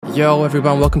Yo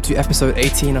everyone, welcome to episode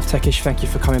 18 of Techish. Thank you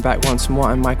for coming back once more.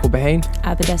 I'm Michael Behane.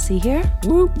 Abadesi here.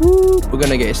 Whoop whoop. We're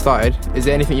gonna get it started. Is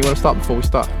there anything you want to start before we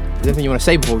start? Is there anything you want to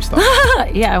say before we start?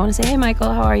 Yeah, I want to say, hey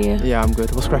Michael, how are you? Yeah, I'm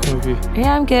good. What's cracking with you?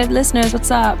 Yeah, I'm good. Listeners, what's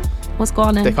up? What's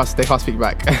going on? They can't speak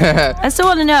back. I still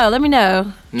want to know. Let me know.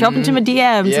 Drop into my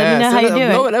DMs. Yeah, Let me know how you're doing.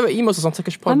 No one ever emails us on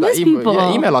TechishPod. I miss people.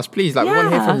 Yeah, email us, please. We want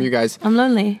to hear from you guys. I'm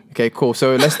lonely. Okay, cool.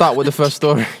 So let's start with the first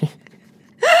story.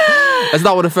 Let's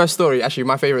start with the first story. Actually,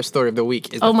 my favorite story of the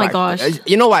week is Oh my gosh.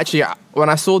 You know what, actually, when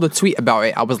I saw the tweet about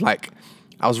it, I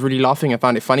was really laughing and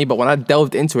found it funny, but when I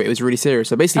delved into it, it was really serious.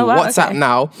 So basically, WhatsApp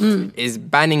now is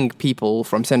banning people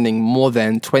from sending more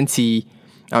than 20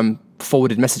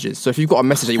 forwarded messages. So if you've got a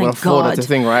message that you want to forward to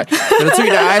thing, right? So the tweet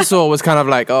that I saw was kind of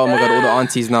like, oh my god, all the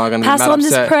aunties now are going to be mad Pass on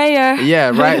upset. this prayer. Yeah,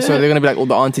 right? So they're going to be like, all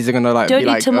the aunties are going to Don't be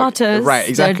like... eat tomatoes. right,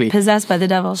 exactly. They're possessed by the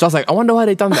devil. So I was like, I wonder why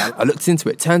they've done that. I looked into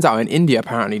it. Turns out in India,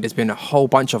 apparently, there's been a whole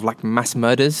bunch of mass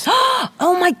murders.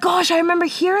 Oh my gosh, I remember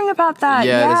hearing about that.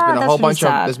 Yeah, there's been a whole bunch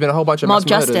of mob mass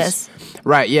justice. Murders.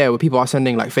 Right, yeah, where people are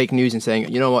sending fake news and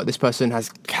saying, you know what, this person has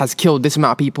killed this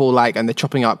amount of people, and they're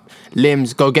chopping up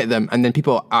limbs, go get them, and then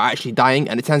people are actually dying,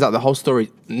 and it turns out the whole story,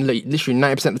 literally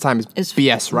 90% of the time, is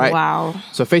BS, right? Wow.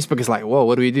 So Facebook is like, whoa,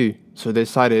 what do we do? So they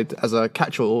decided as a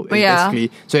catch-all, Yeah.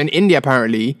 basically, so in India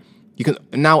apparently, you can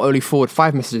now only forward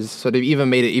 5 messages, so they've even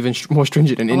made it even more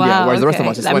stringent in India, whereas the rest of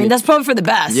us is 20. I mean, that's probably for the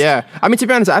best. Yeah. I mean, to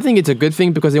be honest, I think it's a good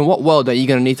thing, because in what world are you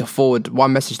going to need to forward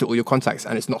one message to all your contacts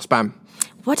and it's not spam?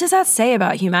 What does that say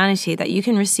about humanity, that you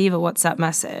can receive a WhatsApp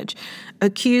message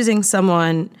accusing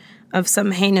someone of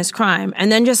some heinous crime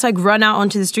and then just run out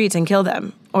onto the streets and kill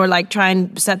them or try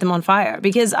and set them on fire?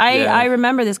 Because I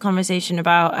remember this conversation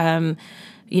about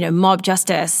mob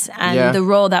justice and the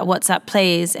role that WhatsApp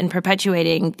plays in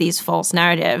perpetuating these false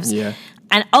narratives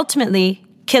and ultimately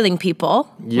killing people,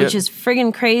 which is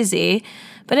friggin' crazy.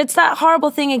 But it's that horrible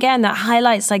thing again that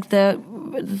highlights the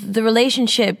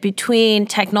relationship between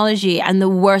technology and the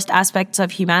worst aspects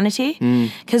of humanity.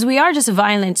 Because we are just a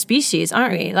violent species,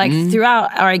 aren't we?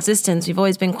 Throughout our existence, we've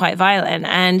always been quite violent.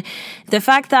 And the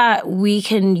fact that we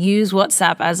can use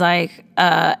WhatsApp as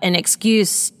an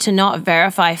excuse to not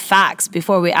verify facts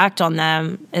before we act on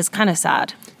them is kind of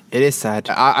sad. It is sad.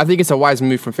 I think it's a wise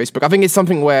move from Facebook. I think it's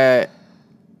something where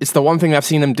it's the one thing I've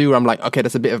seen them do where I'm like, okay,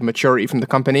 that's a bit of maturity from the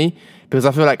company, because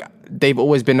I feel like they've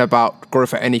always been about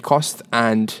growth at any cost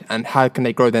and how can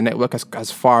they grow their network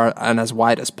as far and as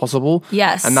wide as possible.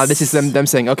 Yes. And now this is them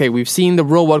saying, okay, we've seen the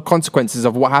real world consequences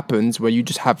of what happens where you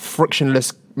just have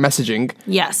frictionless messaging.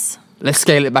 Yes. Let's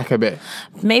scale it back a bit.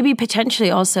 Maybe potentially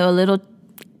also a little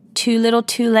too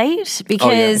late,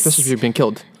 because especially if you've been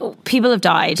killed. People have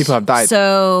died.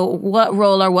 So what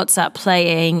role are WhatsApp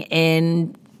playing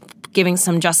in giving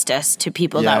some justice to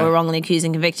people that were wrongly accused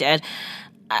and convicted?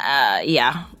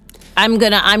 I'm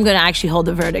gonna actually hold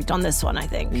the verdict on this one, I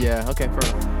think. Yeah, okay, fair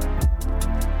enough.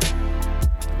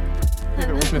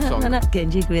 Favorite Will Smith song?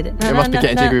 Getting jiggy with it. It must be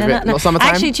Getting Jiggy with It. Not Summertime?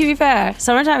 Actually, to be fair,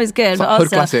 Summertime is good, but hood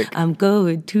also classic. I'm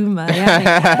going to Miami. And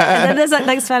then there's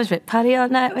like Spanish bit, party all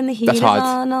night when the heat That's is hard.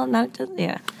 on all night.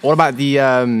 Yeah. What about the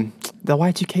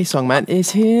Y2K song, man?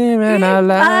 It's here and I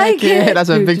like it. That's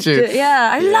a big tune.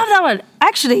 Yeah, I love that one.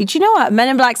 Actually, do you know what? Men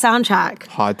in Black soundtrack.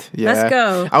 Hard, yeah. Let's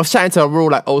go. I was chatting to a real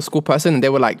old school person, and they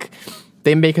were like,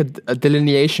 they make a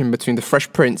delineation between the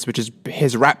Fresh Prince, which is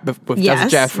his rap with Jazzy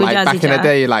Jeff, with Jazzy back in the Jeff.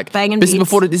 day, Banging this is beats.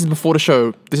 before the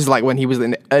show. This is when he was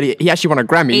in the early. He actually won a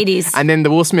Grammy. 80s. And then the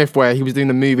Will Smith where he was doing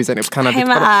the movies, and it was kind of. Hey,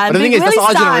 but man, the thing Big is, that's Willie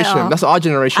our style. generation. That's our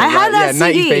generation. I had that yeah,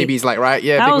 CD. 90s babies, right?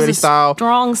 Yeah, That Big was Willie a style.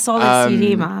 strong, solid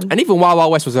CD, man. And even Wild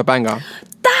Wild West was a banger.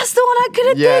 That's the one I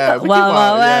couldn't Yeah, think of.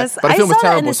 Wow, West. But the I film was saw that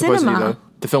in terrible, the supposedly, cinema. though.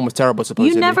 The film was terrible,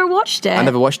 supposedly. You never watched it? I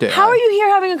never watched it. How are you here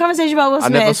having a conversation about Will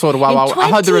Smith? I never saw the Wild Wild. I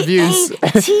heard the reviews.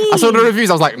 2018. I saw the reviews.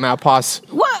 I was like, nah, pass.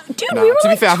 What? Dude, Nah, we were to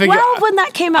be fair, I 12 think when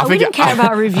that came out. We didn't care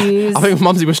about reviews. I think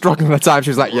Mumsy was struggling at the time. She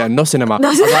was like, yeah, no cinema. I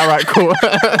was like, all right, cool.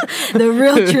 The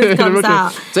real truth comes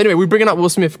out. So anyway, we're bringing up Will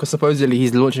Smith because supposedly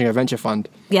he's launching a venture fund.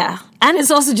 Yeah. And it's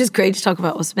also just great to talk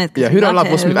about Will Smith. Yeah, who don't love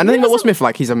Will Smith? And I think Will Will Smith,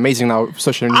 he's amazing now,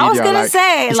 social media. I was going to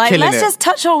say, he's let's killing it. just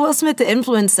touch on Will Smith, the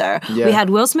influencer. Yeah. We had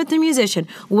Will Smith, the musician,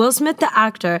 Will Smith, the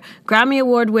actor, Grammy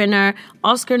Award winner,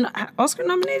 Oscar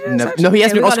nominated? No, he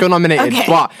has been Oscar nominated,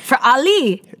 but... For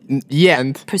Ali, Yeah,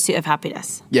 and... Pursuit of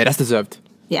Happiness. Yeah, that's deserved.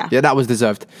 Yeah. Yeah, that was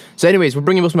deserved. So anyways, we're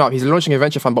bringing Will Smith up. He's launching a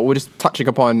venture fund, but we're just touching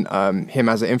upon him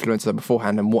as an influencer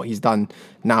beforehand and what he's done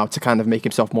now to kind of make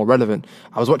himself more relevant.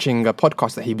 I was watching a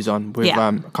podcast that he was on with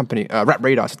a company, Rap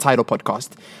Radar. It's a Tidal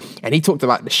podcast. And he talked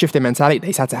about the shift in mentality that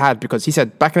he's had to have because he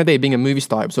said back in the day, being a movie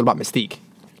star, it was all about mystique.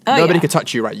 Nobody could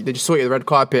touch you, right? They just saw you at the red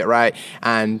carpet, right?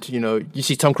 And, you know, you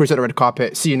see Tom Cruise at the red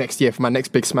carpet, see you next year for my next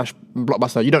big smash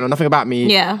blockbuster. You don't know nothing about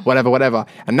me. Yeah. Whatever.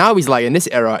 And now he's like, in this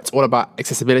era, it's all about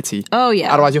accessibility. Oh,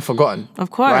 yeah. Otherwise, you're forgotten.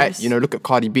 Of course. Right? You know, look at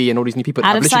Cardi B and all these new people.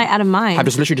 Out of sight, out of mind. Have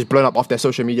just literally just blown up off their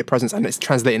social media presence, and it's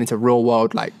translating into real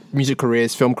world, like, music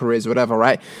careers, film careers, whatever,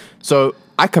 right? So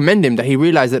I commend him that he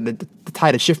realized that the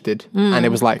tide had shifted, and it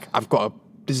was like, I've got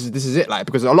to, this is it, like,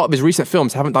 because a lot of his recent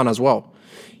films haven't done as well.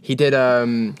 He did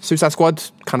Suicide Squad,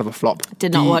 kind of a flop.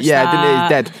 Did not watch that. Yeah,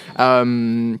 it's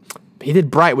dead. He did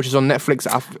Bright, which is on Netflix.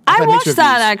 I watched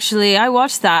that, actually. I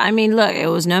watched that. I mean, look, it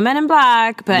was no Men in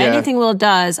Black, but anything Will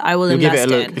does, I will invest give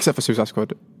it a look, in. except for Suicide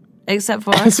Squad. Except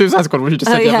for? Suicide Squad, which you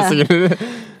just said you haven't seen it.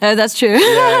 Oh, that's true.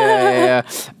 Yeah.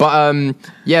 But,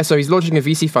 so he's launching a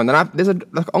VC fund. And there's an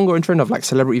ongoing trend of, like,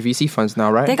 celebrity VC funds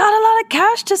now, right? They got a lot of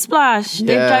cash to splash. Yeah.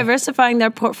 They're diversifying their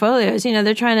portfolios. You know,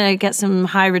 they're trying to get some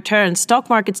high returns. Stock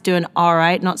market's doing all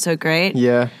right, not so great.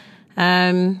 Yeah.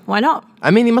 Why not?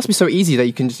 I mean, it must be so easy that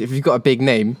you can just, if you've got a big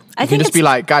name, you can just be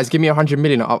like, guys, give me 100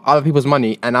 million of other people's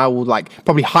money, and I will, like,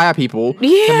 probably hire people to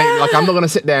make, like, I'm not going to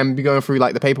sit there and be going through,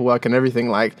 like, the paperwork and everything,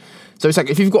 like. So it's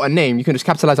like, if you've got a name, you can just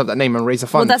capitalize up that name and raise a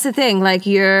fund. Well, that's the thing. Like,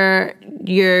 your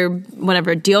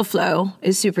whatever deal flow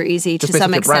is super easy just to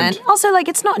some extent. Also, like,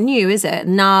 it's not new, is it?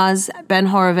 Nas, Ben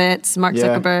Horowitz, Mark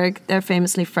Zuckerberg, they're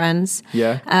famously friends.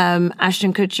 Yeah.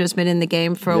 Ashton Kutcher's been in the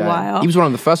game for a while. He was one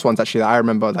of the first ones, actually, that I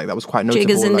remember, like, that was quite notable.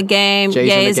 Jigga's in the game.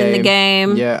 Ye is in the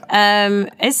game. Yeah.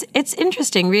 It's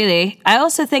interesting, really. I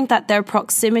also think that their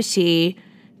proximity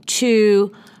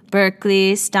to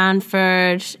Berkeley,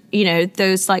 Stanford, you know,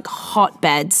 those like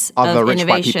hotbeds of the rich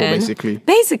innovation. White people,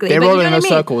 basically. They're rolling in those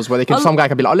circles where they can, some guy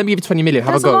can be like, oh, let me give you 20 million,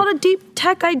 have a go. There's a lot of deep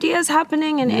tech ideas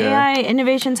happening and AI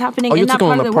innovations happening in that part of the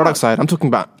world. You're talking on the product side. I'm talking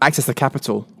about access to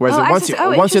capital. Whereas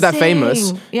once you're that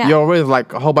famous, you're with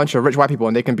like a whole bunch of rich white people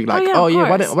and they can be like,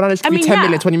 why don't I just give you 10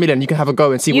 million, 20 million, you can have a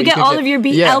go and see what you get all of your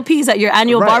LPs at your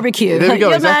annual barbecue. There we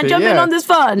go, man, jump in on this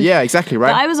fun. Yeah, exactly,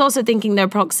 right. But I was also thinking their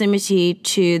proximity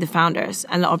to the founders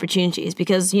and the opportunities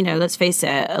because, you know, let's face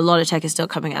it, a lot of tech is still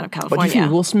coming out of California. But do you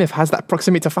think Will Smith has that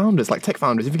proximity to founders, like tech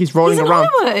founders? You think he's rolling around?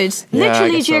 He's in Hollywood,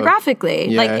 literally geographically.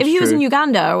 Yeah, like if he was in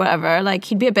Uganda or whatever, like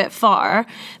he'd be a bit far.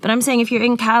 But I'm saying if you're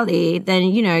in Cali, then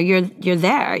you know you're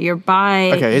there. You're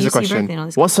by. Okay, here's a question: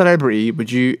 what celebrity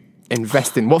would you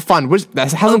invest in? What fund?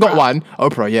 That hasn't got one.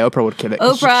 Oprah, Oprah would kill it.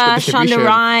 Oprah, Shonda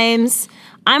Rhimes.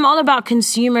 I'm all about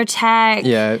consumer tech.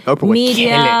 Yeah, Oprah would media,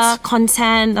 kill it.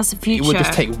 content. That's the future. It would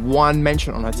just take one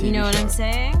mention on her TV. You know what I'm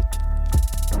saying?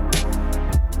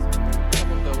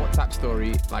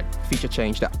 Story, like feature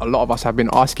change that a lot of us have been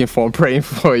asking for and praying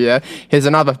for. Here's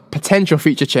another potential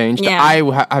feature change that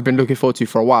I have been looking forward to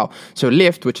for a while. So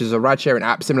Lyft, which is a ride sharing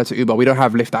app similar to Uber, we don't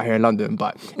have Lyft out here in London,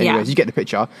 but anyways, you get the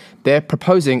picture. They're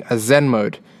proposing a Zen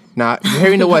mode. Now,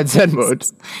 hearing the word Zen mode,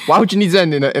 why would you need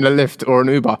Zen in a Lyft or an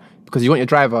Uber? Because you want your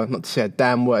driver not to say a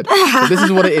damn word. So this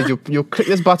is what it is. You'll click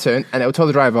this button and it will tell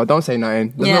the driver, don't say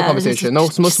nothing. There's no conversation. No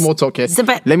small talk here.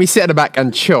 Let me sit at the back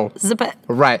and chill. Zip it.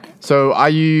 Right. So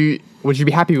would you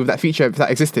be happy with that feature if that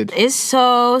existed? It's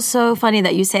so funny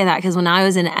that you say that because when I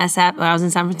was in SF, when I was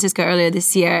in San Francisco earlier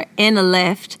this year, in a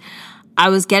Lyft, I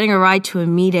was getting a ride to a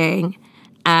meeting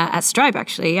at Stripe,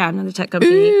 actually. Yeah, another tech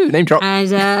company. Ooh, name drop.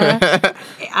 And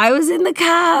I was in the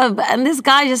cab, and this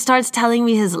guy just starts telling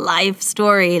me his life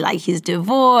story. Like, he's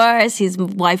divorced, his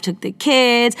wife took the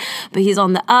kids, but he's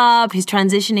on the up, he's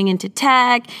transitioning into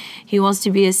tech, he wants to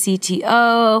be a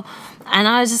CTO. And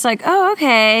I was just like, oh,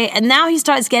 okay. And now he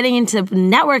starts getting into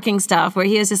networking stuff where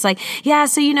he was just like, yeah,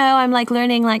 so, you know, I'm like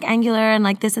learning like Angular and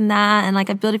like this and that. And like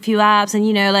I've built a few apps and,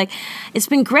 you know, like it's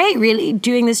been great really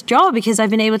doing this job because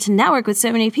I've been able to network with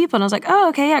so many people. And I was like, oh,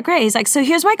 okay, yeah, great. He's like, so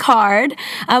here's my card.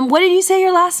 What did you say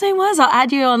your last name was? I'll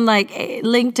add you on like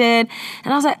LinkedIn.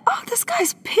 And I was like, oh, this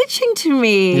guy's pitching to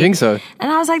me. You think so?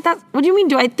 And I was like, what do you mean?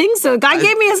 Do I think so? The guy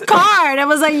gave me his card. I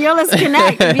was like, yo, let's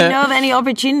connect. If you know of any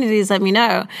opportunities, let me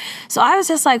know. So I was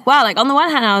just like, wow, like on the one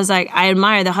hand, I was like, I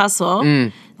admire the hustle.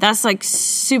 That's like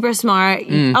super smart.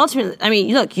 Ultimately, I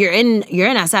mean, look, you're in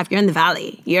SF, you're in the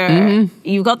Valley.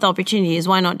 You've got the opportunities,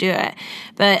 why not do it?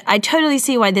 But I totally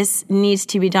see why this needs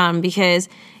to be done because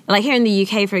like here in the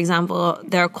UK, for example,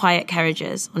 there are quiet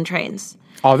carriages on trains.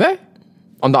 Are there?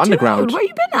 On the underground? Dude, where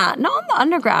you been at? Not on the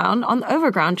underground, on the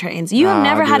overground trains. You have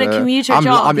never had a commuter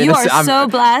job. You are so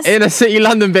blessed. In a city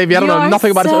London, baby. I don't know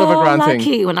nothing about this overground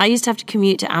thing. When I used to have to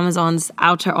commute to Amazon's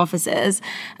outer offices,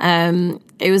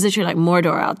 it was literally like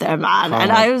Mordor out there, man.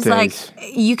 And I was like,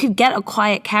 you could get a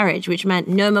quiet carriage, which meant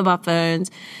no mobile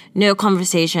phones, no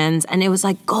conversations, and it was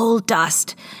like gold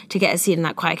dust to get a seat in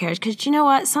that quiet carriage. Because you know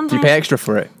what? Sometimes do you pay extra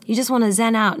for it? You just want to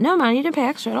zen out. No, man, you didn't pay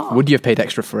extra at all. Would you have paid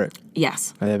extra for it?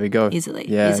 Yes. Oh, there we go. Easily.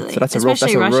 So that's a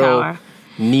real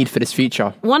need for this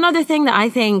feature. One other thing that I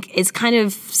think is kind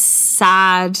of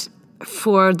sad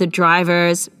for the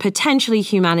drivers, potentially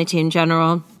humanity in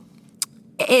general,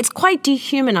 it's quite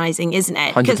dehumanizing, isn't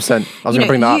it? 100%. I was going to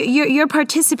bring that up. You're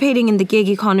participating in the gig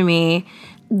economy.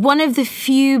 One of the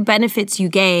few benefits you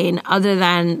gain, other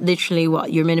than literally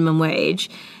your minimum wage,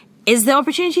 is the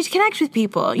opportunity to connect with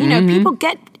people. You know, people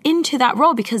get into that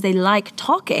role because they like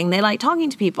talking. They like talking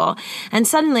to people. And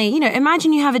suddenly, you know,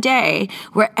 imagine you have a day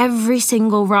where every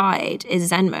single ride is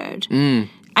Zen mode.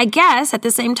 I guess at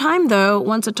the same time, though,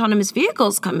 once autonomous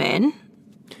vehicles come in...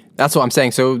 That's what I'm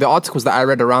saying. So the articles that I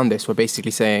read around this were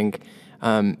basically saying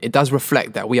it does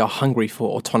reflect that we are hungry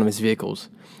for autonomous vehicles.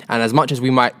 And as much as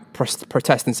we might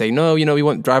protest and say, no, you know, we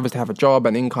want drivers to have a job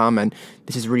and income and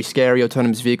this is really scary,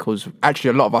 autonomous vehicles,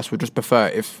 actually a lot of us would just prefer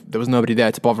if there was nobody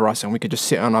there to bother us and we could just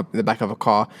sit in the back of a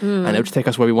car and it would just take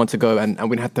us where we want to go and we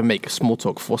didn't have to make small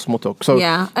talk. So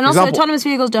yeah, and also autonomous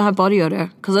vehicles don't have body odor,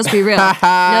 because let's be real.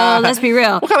 No, let's be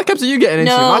real. What kind of cabs are you getting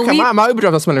into? My Uber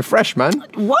drivers are smelling fresh, man.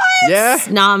 What? Yeah.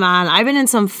 Nah, man, I've been in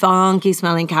some funky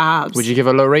smelling cabs. Would you give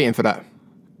a low rating for that?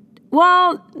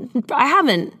 Well, I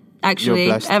haven't. Actually,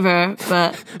 ever,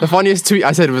 but the funniest tweet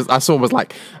I saw was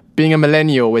like, being a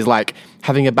millennial is like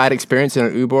having a bad experience in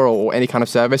an Uber or any kind of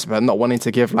service, but not wanting to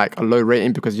give like a low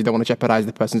rating because you don't want to jeopardize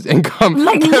the person's income.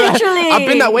 Like literally, I've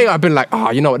been that way. I've been like,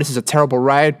 oh, you know what, this is a terrible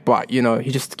ride, but you know,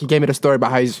 he gave me the story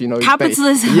about how he's, you know,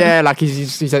 capitalism. Like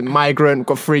he's a migrant,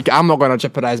 got free. I'm not going to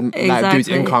jeopardize like dude's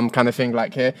income, kind of thing.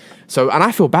 Like here, so and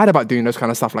I feel bad about doing those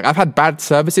kind of stuff. Like I've had bad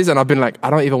services, and I've been like, I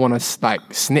don't even want to like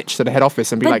snitch to the head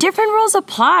office and be but like, different rules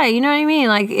apply. You know what I mean?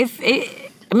 Like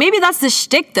maybe that's the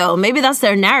shtick, though. Maybe that's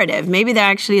their narrative. Maybe they're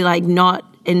actually like not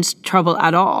in trouble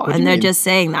at all, and they're just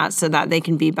saying that so that they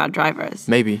can be bad drivers.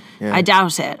 Maybe. Yeah. I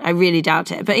doubt it. I really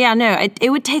doubt it. But yeah, no, it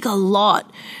would take a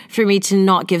lot for me to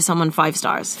not give someone 5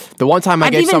 stars. The one time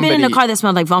I've even been in a car that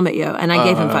smelled like vomit, and I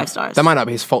gave him 5 stars. That might not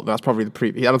be his fault. That's probably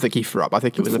the I don't think he threw up. I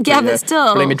think it was but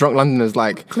still, blaming drunk Londoners.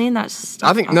 Like, clean that stuff.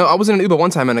 I think I was in an Uber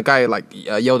one time and a guy like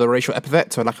yelled a racial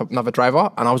epithet to like another driver,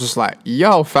 and I was just like,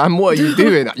 "Yo, fam, what are you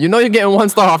doing? You know you're getting 1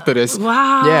 star after this."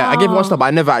 Wow. Yeah, I gave 1 star, but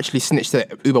I never actually snitched to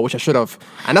Uber, which I should have.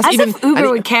 And that's as even if Uber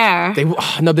would care. They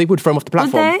would throw him off the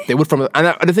platform. They would throw him.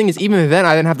 And the thing is, even then,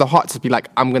 I didn't have the heart to be like,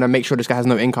 I'm gonna make sure this guy has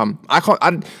no income. I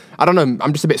don't know.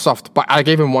 I'm just a bit soft, but I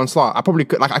gave him 1 star. I probably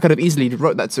could. Like, I could have easily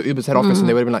wrote that to Uber's head office, and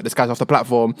they would have been like, "This guy's off the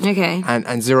platform." Okay.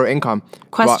 And 0 income.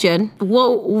 Question: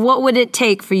 What would it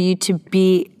take for you to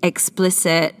be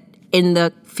explicit in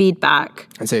the feedback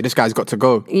and say this guy's got to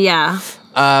go? Yeah.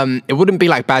 It wouldn't be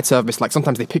like bad service. Like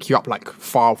sometimes they pick you up like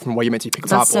far from where you're meant to pick up.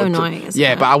 That's so annoying.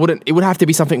 Yeah, but I wouldn't. It would have to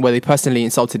be something where they personally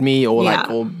insulted me, or like,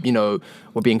 or you know,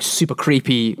 were being super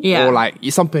creepy, or like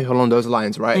something along those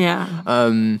lines, right? Yeah.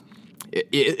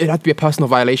 It'd have to be a personal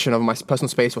violation of my personal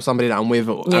space or somebody that I'm with,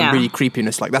 and really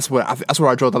creepiness. Like that's where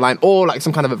I draw the line, or like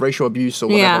some kind of racial abuse or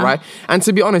whatever, right? And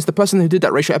to be honest, the person who did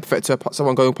that racial epithet to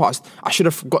someone going past, I should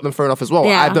have got them thrown off as well.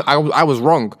 Yeah. I was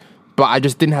wrong. But I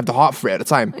just didn't have the heart for it at the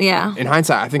time. Yeah. In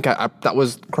hindsight, I think that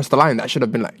was crossed the line. That should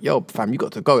have been like, yo, fam, you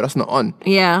got to go. That's not on.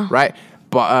 Yeah. Right?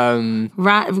 But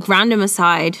random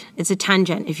aside, it's a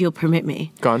tangent, if you'll permit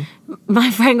me. Go on.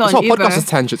 My friend got Uber. This whole podcast is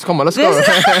tangents. Come on, let's go.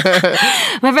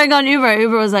 My friend got Uber.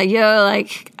 Uber was like, yo,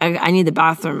 like, I need the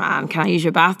bathroom, man. Can I use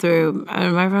your bathroom?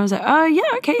 And my friend was like, oh, yeah,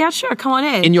 okay, yeah, sure, come on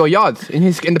in. In your yard? In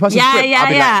the person's crib? Yeah. I'd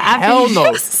be like, hell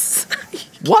no.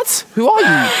 What? Who are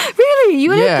you? Really? You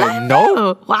wouldn't? Yeah,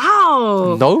 no.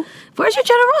 Wow. No? Where's your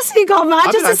generosity gone,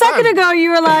 man? Just a second ago, you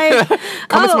were like...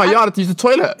 Come into my yard to use the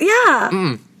toilet.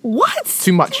 Yeah. What?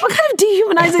 Too much. What kind of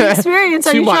dehumanizing experience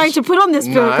are you trying to put on this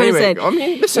person? Anyway, I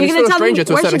mean, listen, it's still a stranger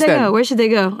to a certain extent. Where should they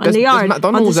go? On the yard?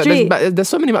 McDonald's, on the street? There's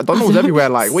so many McDonald's everywhere.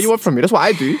 Like, what do you want from me? That's what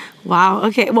I do. Wow.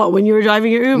 Okay. What, when you were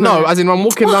driving your Uber? No, as in when I'm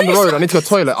walking down the road, I need to go to the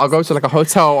toilet. I'll go to like a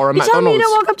hotel or a McDonald's. Tell me you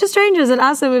don't walk up to strangers and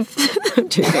ask them if...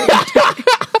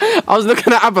 I was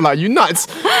looking at Abba like, you nuts.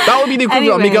 That would be the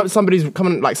equivalent of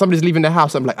me somebody's leaving their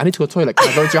house. I'm like, I need to go to the toilet. Can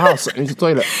I go to your house? I need to go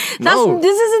to the toilet. No.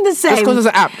 This isn't the same. Just because there's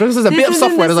an app. There's a bit of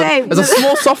software. There's a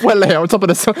small software layer on top of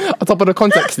the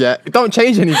context, yeah? It don't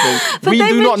change anything. We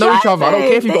do not know each other. I don't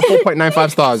care if you've got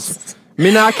 4.95 stars.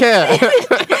 Me not care.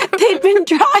 They've been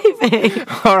driving.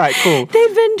 All right, cool.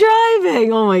 They've been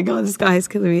driving. Oh my God, this guy is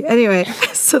killing me. Anyway,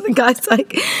 so the guy's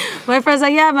like, my friend's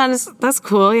like, yeah, man, that's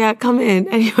cool. Yeah, come in.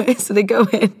 Anyway, so they go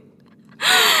in.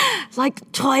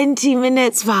 Like 20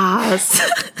 minutes pass.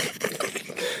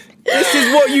 This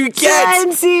is what you get.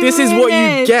 This is what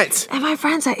you get. And my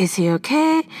friend's like, is he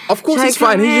okay? Of course he's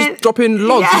fine. He's just dropping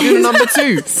logs. Yes. He's doing number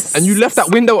 2. And you left that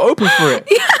window open for it.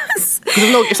 Yes.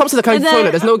 If something's kind of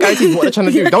toilet, there's no guarantee what they're trying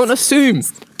to do. Don't assume.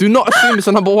 Do not assume it's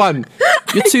a number 1.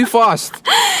 You're too fast.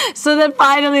 So then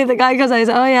finally the guy comes out. He's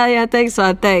like, oh yeah, thanks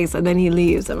man, thanks. And then he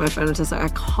leaves. And my friend was just like, I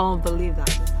can't believe that.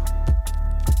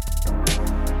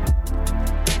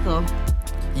 Cool.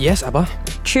 Yes, Abba.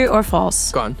 True or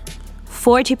false? Go on.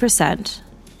 40%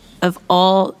 of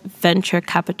all venture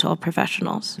capital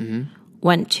professionals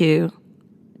went to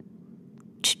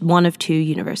one of 2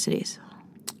 universities.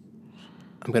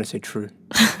 I'm going to say true.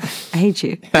 I hate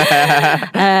you.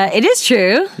 It is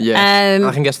true. Yeah.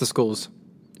 I can guess the schools.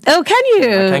 Oh, can you?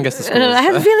 I can guess the schools. I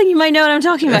have a feeling you might know what I'm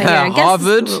talking about here.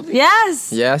 Harvard.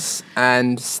 Yes. Yes.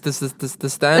 And the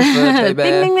Stanford.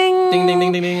 Ding, ding, ding. Ding, ding,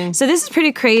 ding, ding, ding. So this is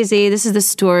pretty crazy. This is the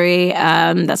story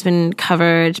that's been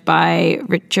covered by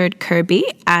Richard Kirby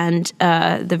and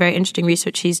the very interesting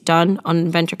research he's done on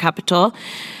venture capital.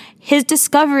 His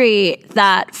discovery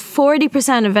that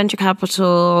 40% of venture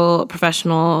capital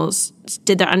professionals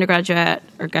did their undergraduate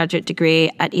or graduate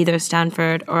degree at either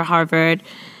Stanford or Harvard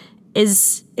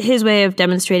is his way of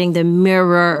demonstrating the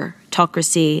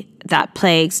meritocracy that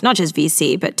plagues not just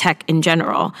VC, but tech in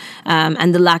general,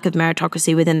 and the lack of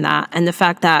meritocracy within that, and the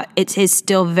fact that it is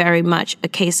still very much a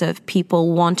case of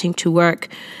people wanting to work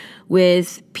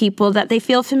with people that they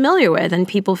feel familiar with, and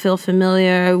people feel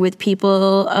familiar with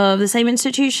people of the same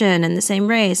institution and the same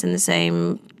race and the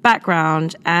same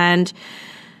background. And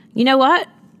you know what?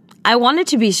 I wanted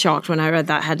to be shocked when I read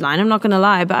that headline. I'm not going to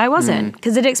lie, but I wasn't,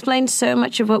 because it explains so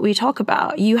much of what we talk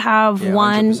about. You have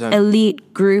one 100%.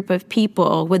 Elite group of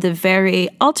people with a very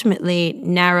ultimately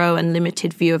narrow and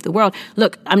limited view of the world.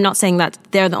 Look, I'm not saying that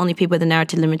they're the only people with a narrow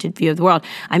to limited view of the world.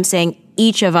 I'm saying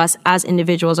each of us as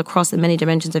individuals across the many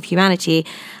dimensions of humanity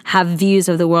have views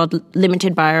of the world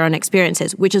limited by our own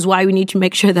experiences, which is why we need to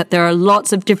make sure that there are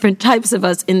lots of different types of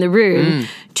us in the room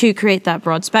to create that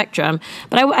broad spectrum.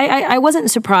 But I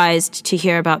wasn't surprised to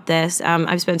hear about this.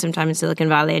 I've spent some time in Silicon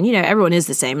Valley, and, you know, everyone is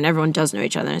the same and everyone does know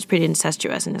each other, and it's pretty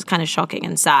incestuous and it's kind of shocking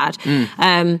and sad.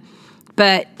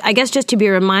 But I guess just to be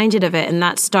reminded of it in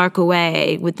that stark a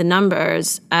way with the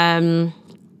numbers, it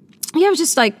was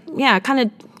just like,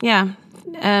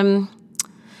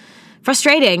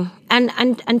 frustrating.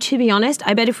 And to be honest,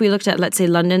 I bet if we looked at, let's say,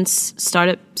 London's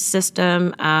startup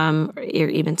system, or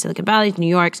even Silicon Valley, New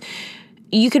York's,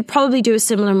 you could probably do a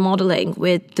similar modeling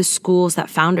with the schools that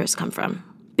founders come from.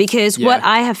 Because what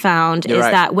I have found is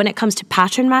that when it comes to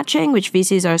pattern matching, which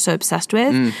VCs are so obsessed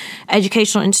with,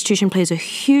 educational institution plays a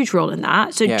huge role in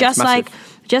that. So just like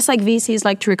VCs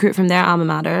like to recruit from their alma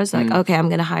maters, like, okay, I'm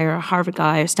going to hire a Harvard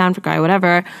guy or Stanford guy or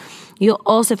whatever, you'll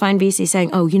also find VCs saying,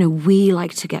 oh, you know, we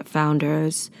like to get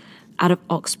founders out of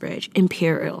Oxbridge,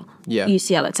 Imperial,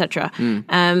 UCL, etc.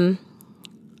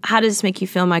 How does this make you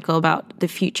feel, Michael, about the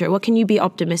future? What can you be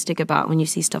optimistic about when you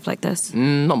see stuff like this?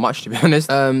 Not much, to be honest.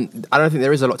 I don't think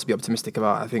there is a lot to be optimistic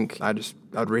about. I think I'd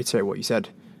reiterate what you said.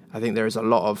 I think there is a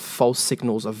lot of false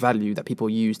signals of value that people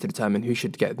use to determine who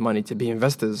should get money to be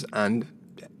investors, and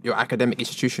your academic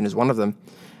institution is one of them.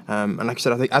 And like I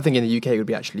said, I think in the UK it would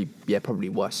be actually, probably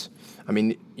worse. I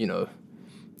mean, you know,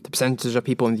 the percentage of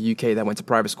people in the UK that went to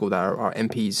private school that are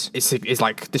MPs is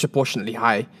like disproportionately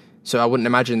high. So I wouldn't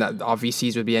imagine that our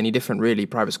VCs would be any different, really.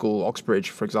 Private school,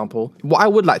 Oxbridge, for example. What I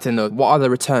would like to know, what are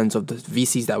the returns of the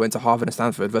VCs that went to Harvard and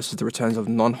Stanford versus the returns of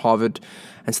non-Harvard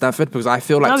and Stanford? Because I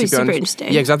feel like, that'd to be honest, interesting.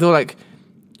 because I feel like,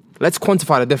 let's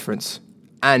quantify the difference.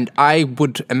 And I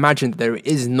would imagine that there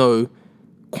is no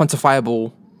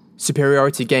quantifiable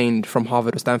superiority gained from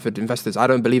Harvard or Stanford investors. I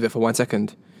don't believe it for 1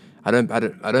 second. I don't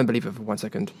believe it for 1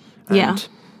 second. And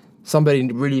somebody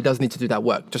really does need to do that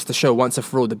work just to show once and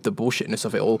for all the bullshitness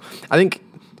of it all. I think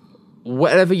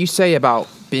whatever you say about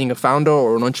being a founder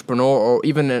or an entrepreneur or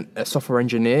even a software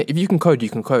engineer, if you can code, you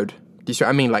can code. Do you see what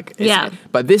I mean? Like,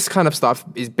 but this kind of stuff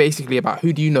is basically about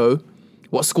who do you know,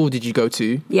 what school did you go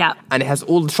to, and it has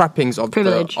all the trappings of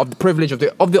privilege. The privilege of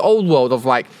the old world, of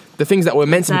like the things that we're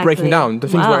meant to be breaking down, the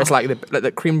things where it's like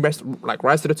the cream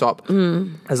rise to the top,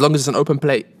 as long as it's an open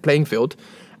playing field.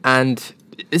 And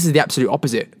this is the absolute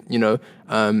opposite, you know.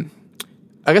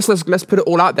 I guess let's put it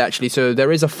all out there, actually. So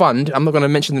there is a fund. I'm not going to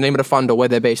mention the name of the fund or where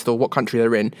they're based or what country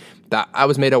they're in, that I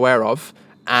was made aware of.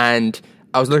 And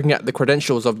I was looking at the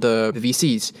credentials of the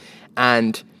VCs,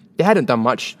 and they hadn't done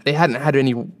much. They hadn't had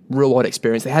any real-world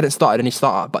experience. They hadn't started any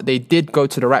startup, but they did go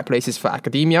to the right places for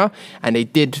academia, and they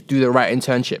did do the right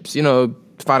internships. You know,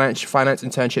 finance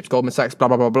internships, Goldman Sachs, blah,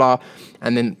 blah, blah, blah.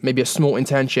 And then maybe a small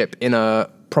internship in a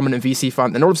prominent VC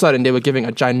fund, and all of a sudden they were giving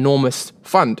a ginormous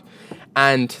fund.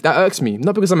 And that irks me,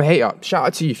 not because I'm a hater. Shout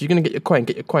out to you. If you're going to get your coin,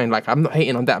 get your coin. Like, I'm not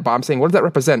hating on that, but I'm saying, what does that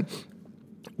represent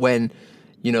when,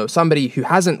 you know, somebody who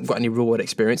hasn't got any real world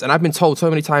experience, and I've been told so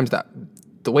many times that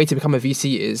the way to become a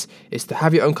VC is to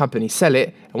have your own company, sell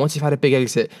it, and once you've had a big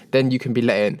exit, then you can be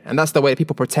let in. And that's the way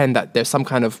people pretend that there's some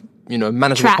kind of, you know,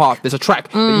 manageable path. There's a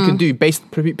track that you can do based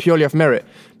purely off merit.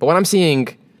 But when I'm seeing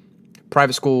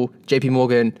private school, JP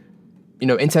Morgan, you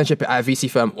know, internship at a VC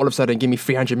firm, all of a sudden give me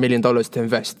 $300 million to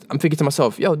invest, I'm thinking to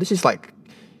myself, yo, this is like,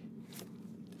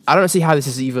 I don't see how this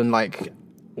is even like,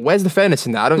 where's the fairness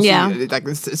in that? I don't see, like,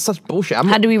 it's such bullshit.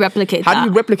 How do we replicate that? How do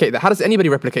you replicate that? How does anybody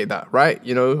replicate that, right?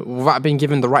 You know, without being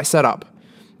given the right setup.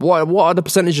 What are the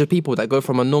percentage of people that go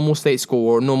from a normal state school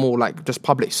or a normal, like, just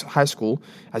public high school,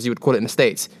 as you would call it in the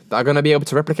States, that are going to be able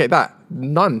to replicate that?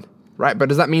 None, right? But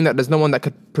does that mean that there's no one that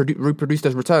could reproduce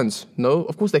those returns? No,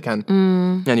 of course they can.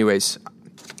 Anyways,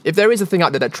 if there is a thing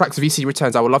out there that tracks VC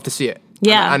returns, I would love to see it.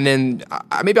 Yeah. And then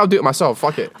maybe I'll do it myself.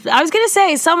 Fuck it. I was going to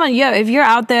say, if you're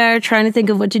out there trying to think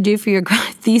of what to do for your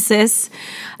thesis,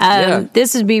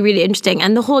 this would be really interesting.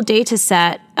 And the whole data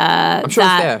set. I'm sure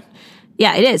it's there.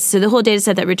 Yeah, it is. So the whole data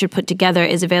set that Richard put together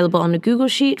is available on a Google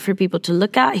Sheet for people to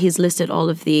look at. He's listed all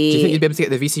of the... Do you think you'd be able to get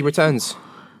the VC returns?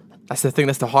 That's the thing,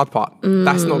 that's the hard part.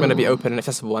 That's not going to be open and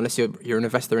accessible unless you're an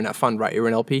investor in that fund, right? You're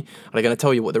an LP. Are they going to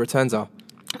tell you what the returns are?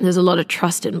 There's a lot of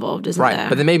trust involved, isn't there? Right,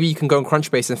 but then maybe you can go on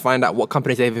Crunchbase and find out what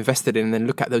companies they've invested in and then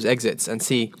look at those exits and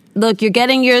see. Look, you're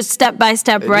getting your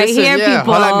step-by-step here,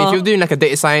 people. Holla at me. If you're doing like a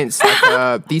data science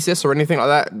thesis or anything like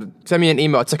that, send me an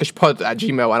email at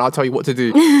turkishpod@gmail and I'll tell you what to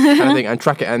do kind of thing, and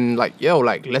track it and like,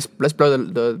 let's blow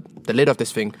the lid off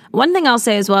this thing. One thing I'll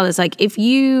say as well is like, if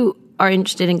you are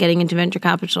interested in getting into venture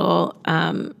capital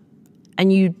and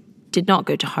you did not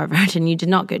go to Harvard and you did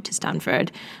not go to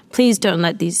Stanford, please don't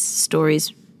let these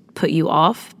stories put you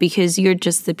off, because you're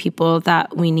just the people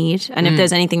that we need. And if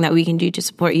there's anything that we can do to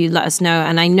support you, let us know.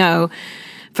 And I know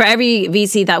for every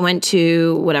VC that went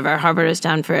to whatever, Harvard or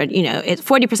Stanford, you know,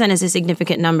 40% is a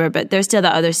significant number, but there's still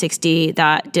the other 60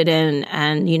 that didn't.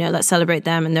 And, you know, let's celebrate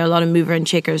them. And there are a lot of mover and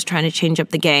shakers trying to change up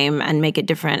the game and make it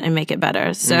different and make it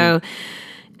better. So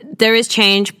there is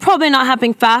change, probably not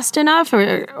happening fast enough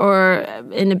or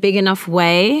in a big enough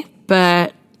way,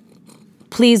 but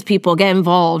please, people, get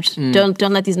involved. Don't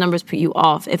let these numbers put you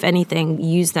off. If anything,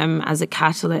 use them as a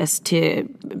catalyst to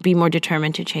be more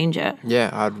determined to change it. Yeah,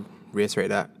 I'd reiterate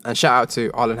that. And shout out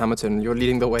to Arlen Hamilton. You're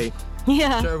leading the way.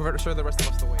 Yeah. Show the rest of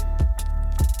us the way.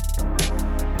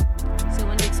 So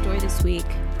one big story this week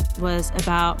was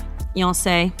about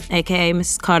Beyonce, a.k.a.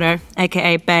 Mrs. Carter,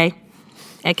 a.k.a. Bey,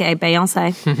 a.k.a.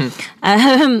 Beyonce,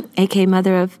 a.k.a.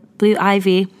 mother of Blue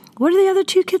Ivy. What are the other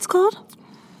two kids called?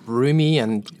 Rumi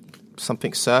and...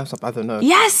 something, sir. I don't know.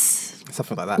 Yes.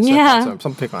 Something like that. Yeah.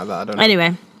 Something like that. I don't know.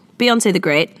 Anyway, Beyonce the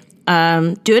Great.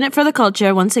 Doing it for the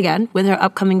culture once again with her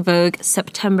upcoming Vogue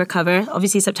September cover.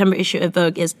 Obviously, September issue of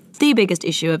Vogue is the biggest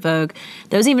issue of Vogue.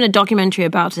 There was even a documentary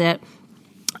about it.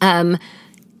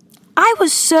 I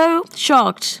was so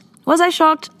shocked. Was I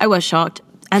shocked? I was shocked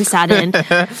and saddened.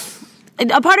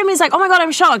 A part of me is like, oh my God,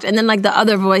 I'm shocked. And then like the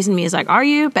other voice in me is like, are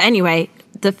you? But anyway,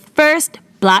 the first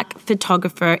Black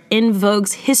photographer in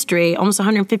Vogue's history, almost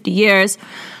 150 years,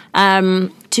 to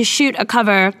shoot a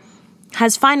cover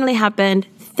has finally happened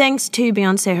thanks to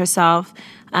Beyonce herself.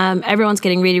 Everyone's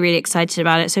getting really, really excited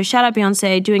about it. So shout out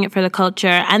Beyonce, doing it for the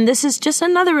culture. And this is just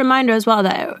another reminder as well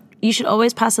that you should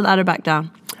always pass the ladder back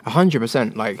down.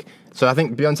 100%. Like, so I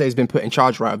think Beyonce has been put in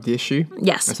charge, right, of the issue.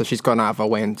 Yes. And so she's gone out of her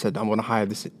way and said, I want to hire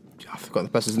this... I forgot the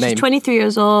person's name. She's 23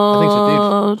 years old. I think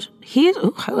so, dude. He's...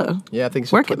 Oh, hello. Yeah, I think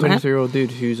so. 23-year-old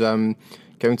dude who's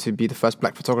going to be the first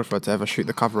Black photographer to ever shoot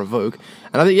the cover of Vogue.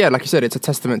 And I think, yeah, like you said, it's a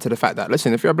testament to the fact that,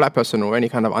 listen, if you're a Black person or any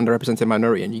kind of underrepresented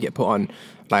minority and you get put on,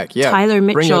 like, yeah... Tyler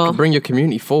Mitchell. Bring your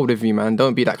community forward with you, man.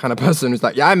 Don't be that kind of person who's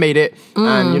like, yeah, I made it.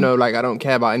 And, you know, like, I don't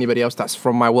care about anybody else that's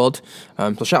from my world.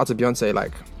 So shout out to Beyonce,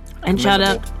 like... And shout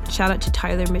out to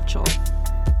Tyler Mitchell.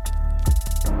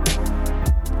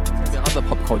 Other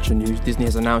pop culture news, Disney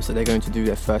has announced that they're going to do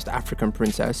their first African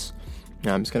princess. It's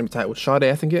going to be titled Sade,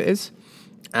 I think it is.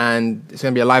 And it's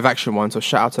going to be a live action one, so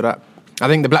shout out to that. I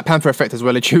think the Black Panther effect is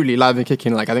well and truly live and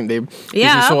kicking. Like, I think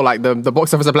Disney saw like the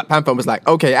box office of Black Panther and was like,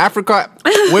 okay, Africa,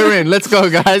 we're in, let's go,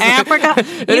 guys. Africa,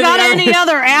 you got any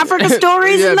other Africa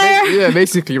stories in there? Yeah,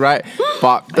 basically, right?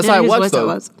 But that's how it works,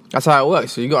 though. That's how it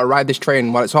works. So you got to ride this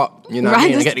train while it's hot. You know what I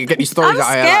mean? Get these stories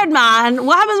out here. I'm scared, man.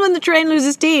 What happens when the train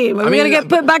loses steam? Are we going to get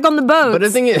put back on the boat? But the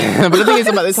thing is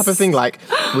about this type of thing, like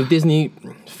with Disney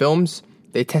films,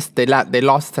 they last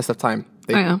the test of time.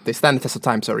 They stand the test of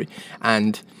time, sorry.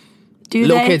 And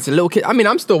Little kids. I mean,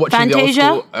 I'm still watching Fantasia? the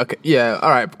old school. Okay, yeah, all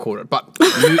right, cool. But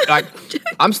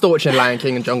I'm still watching Lion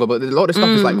King and Jungle Book. A lot of stuff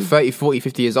is like 30, 40,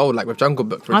 50 years old, like with Jungle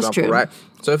Book, for example, right?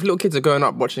 So if little kids are growing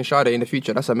up watching Sade in the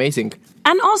future, that's amazing.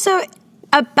 And also,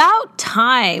 about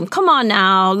time. Come on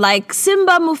now. Like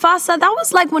Simba, Mufasa, that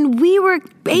was like when we were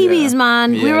babies,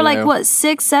 man. We were like, what,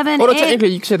 6, 7, 8? Although technically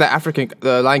you could say that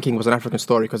the Lion King was an African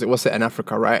story because it was set in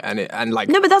Africa, right?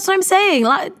 No, but that's what I'm saying.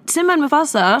 Like Simba and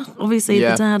Mufasa, obviously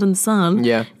the dad and the son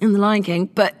in the Lion King,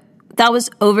 but that was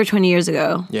over 20 years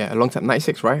ago. Yeah, a long time.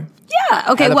 96, right? Yeah,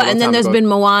 okay, what? And then there's been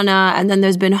Moana, and then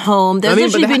there's been Home. There's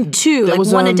literally been two, like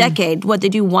one a decade. What, they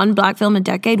do one black film a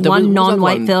decade? One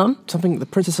non-white film? Something, The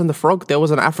Princess and the Frog. There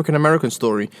was an African-American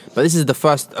story. But this is the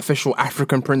first official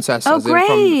African princess from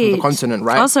the continent,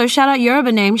 right? Also, shout out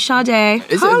Yoruba name, Sade.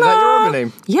 Is that Yoruba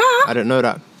name? Yeah. I didn't know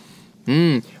that.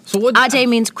 So what? Ade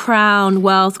means crown,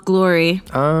 wealth, glory.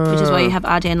 Which is why you have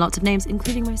Ade in lots of names,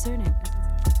 including my surname.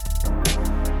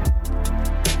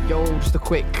 Yo, just a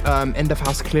quick end of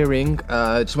house clearing.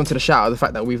 Just wanted to shout out the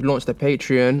fact that we've launched a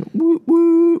Patreon. Woo,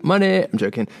 woo, money. I'm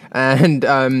joking. And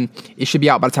it should be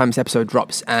out by the time this episode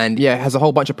drops. And yeah, it has a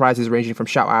whole bunch of prizes ranging from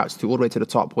shout outs to all the way to the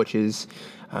top, which is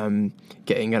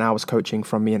getting an hour's coaching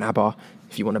from me and Abba.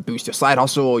 If you want to boost your side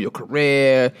hustle, your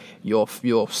career, your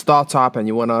startup, and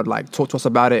you want to like talk to us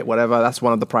about it, whatever, that's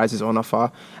one of the prizes on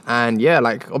offer. And yeah,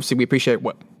 like obviously we appreciate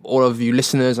what all of you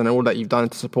listeners and all that you've done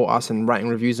to support us and writing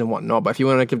reviews and whatnot. But if you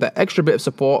want to give that extra bit of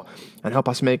support and help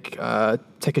us make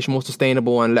Techish more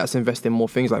sustainable and let us invest in more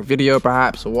things like video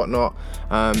perhaps or whatnot,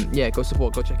 go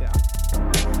support, go check it out.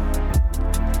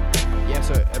 Yeah,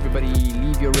 so everybody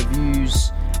leave your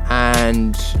reviews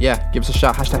and give us a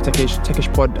shout,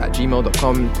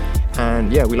 #techishpod@gmail.com.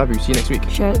 And yeah, we love you. See you next week.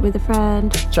 Share it with a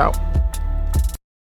friend. Ciao.